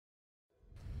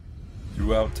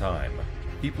Throughout time,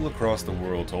 people across the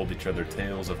world told each other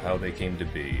tales of how they came to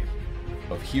be,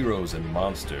 of heroes and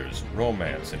monsters,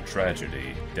 romance and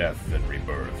tragedy, death and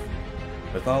rebirth.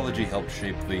 Mythology helped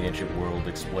shape the ancient world,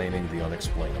 explaining the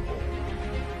unexplainable.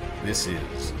 This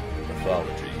is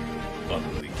Mythology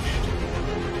Unleashed.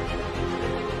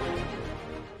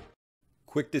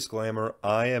 Quick disclaimer,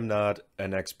 I am not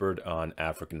an expert on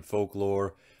African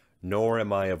folklore, nor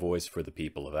am I a voice for the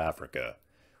people of Africa.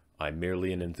 I'm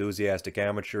merely an enthusiastic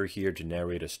amateur here to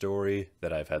narrate a story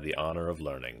that I've had the honor of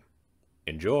learning.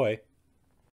 Enjoy!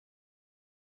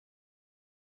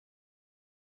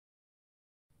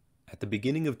 At the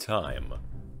beginning of time,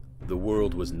 the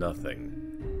world was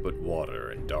nothing but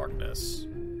water and darkness.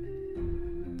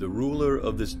 The ruler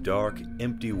of this dark,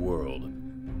 empty world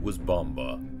was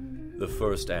Bumba, the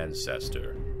first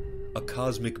ancestor, a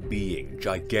cosmic being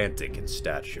gigantic in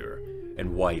stature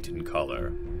and white in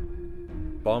color.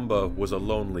 Bumba was a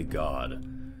lonely god,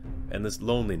 and this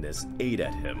loneliness ate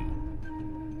at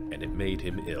him, and it made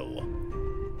him ill.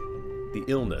 The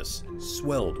illness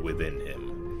swelled within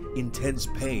him, intense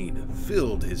pain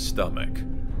filled his stomach,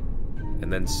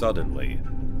 and then suddenly,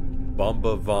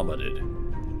 Bumba vomited,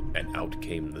 and out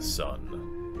came the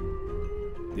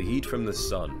sun. The heat from the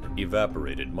sun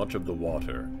evaporated much of the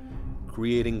water,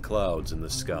 creating clouds in the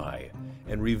sky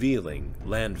and revealing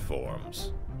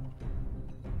landforms.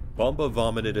 Bumba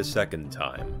vomited a second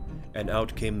time, and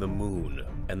out came the moon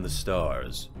and the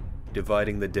stars,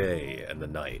 dividing the day and the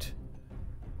night.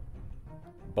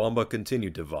 Bumba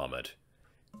continued to vomit.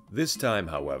 This time,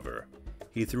 however,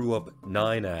 he threw up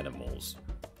 9 animals.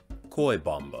 Koi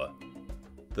Bumba,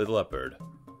 the leopard,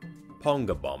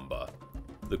 Ponga Bumba,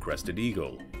 the crested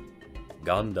eagle,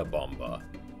 Ganda Bumba,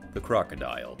 the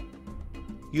crocodile,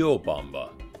 Yo Bumba,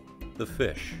 the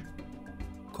fish,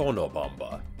 Kono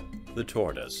Bumba, the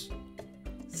tortoise,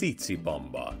 Tsitsi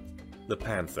Bumba, the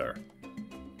panther,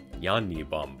 Nyanyi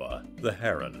Bumba, the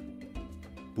heron,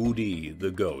 Budi,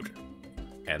 the goat,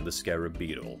 and the scarab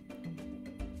beetle.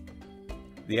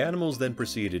 The animals then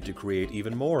proceeded to create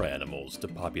even more animals to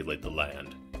populate the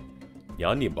land.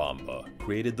 Nyanyi Bumba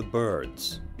created the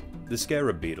birds. The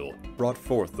scarab beetle brought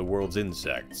forth the world's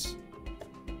insects.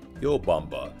 Yo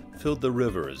Bumba filled the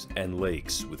rivers and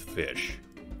lakes with fish.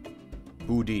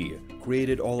 Budi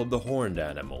created all of the horned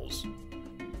animals.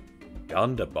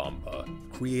 Ganda Bumba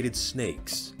created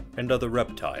snakes and other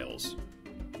reptiles.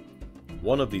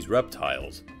 One of these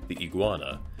reptiles, the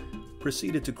iguana,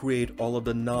 proceeded to create all of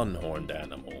the non-horned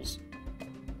animals.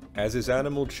 As his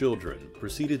animal children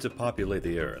proceeded to populate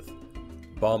the earth,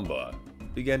 Bumba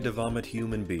began to vomit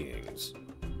human beings.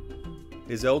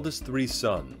 His eldest 3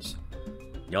 sons,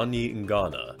 Nyanyi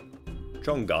Ngana,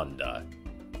 Chonganda,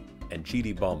 and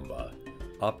Chidi Bumba,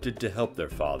 opted to help their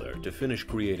father to finish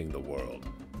creating the world.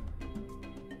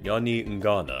 Nyanyi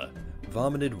Ngana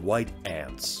vomited white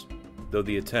ants, though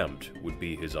the attempt would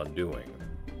be his undoing.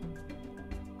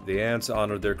 The ants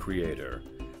honored their creator,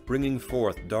 bringing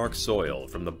forth dark soil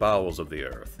from the bowels of the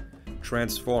earth,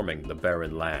 transforming the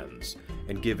barren lands,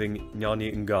 and giving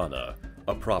Nyanyi Ngana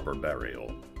a proper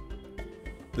burial.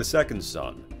 The second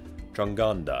son,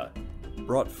 Chonganda,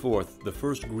 brought forth the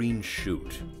first green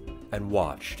shoot, and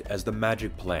watched as the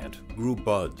magic plant grew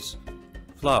buds,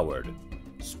 flowered,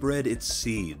 spread its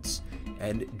seeds,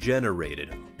 and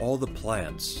generated all the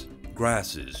plants,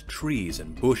 grasses, trees,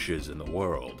 and bushes in the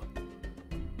world.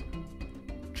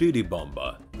 Chidi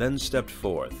Bumba then stepped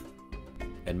forth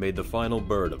and made the final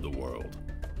bird of the world,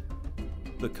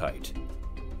 the kite.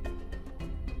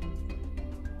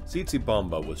 Tsitsi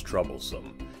Bumba was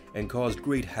troublesome and caused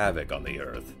great havoc on the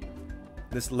earth.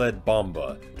 This led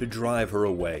Bumba to drive her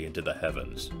away into the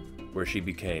heavens, where she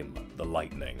became the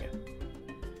lightning.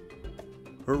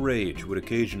 Her rage would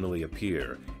occasionally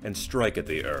appear and strike at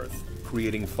the earth,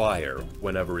 creating fire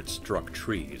whenever it struck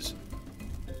trees.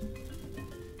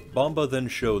 Bumba then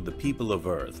showed the people of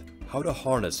Earth how to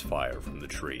harness fire from the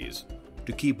trees,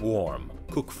 to keep warm,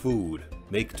 cook food,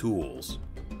 make tools.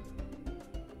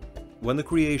 When the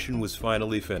creation was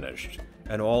finally finished,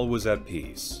 and all was at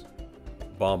peace,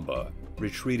 Bumba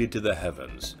retreated to the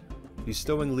heavens,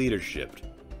 bestowing leadership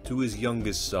to his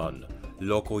youngest son,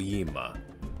 Lokoyima,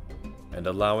 and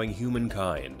allowing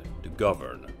humankind to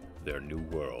govern their new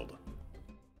world.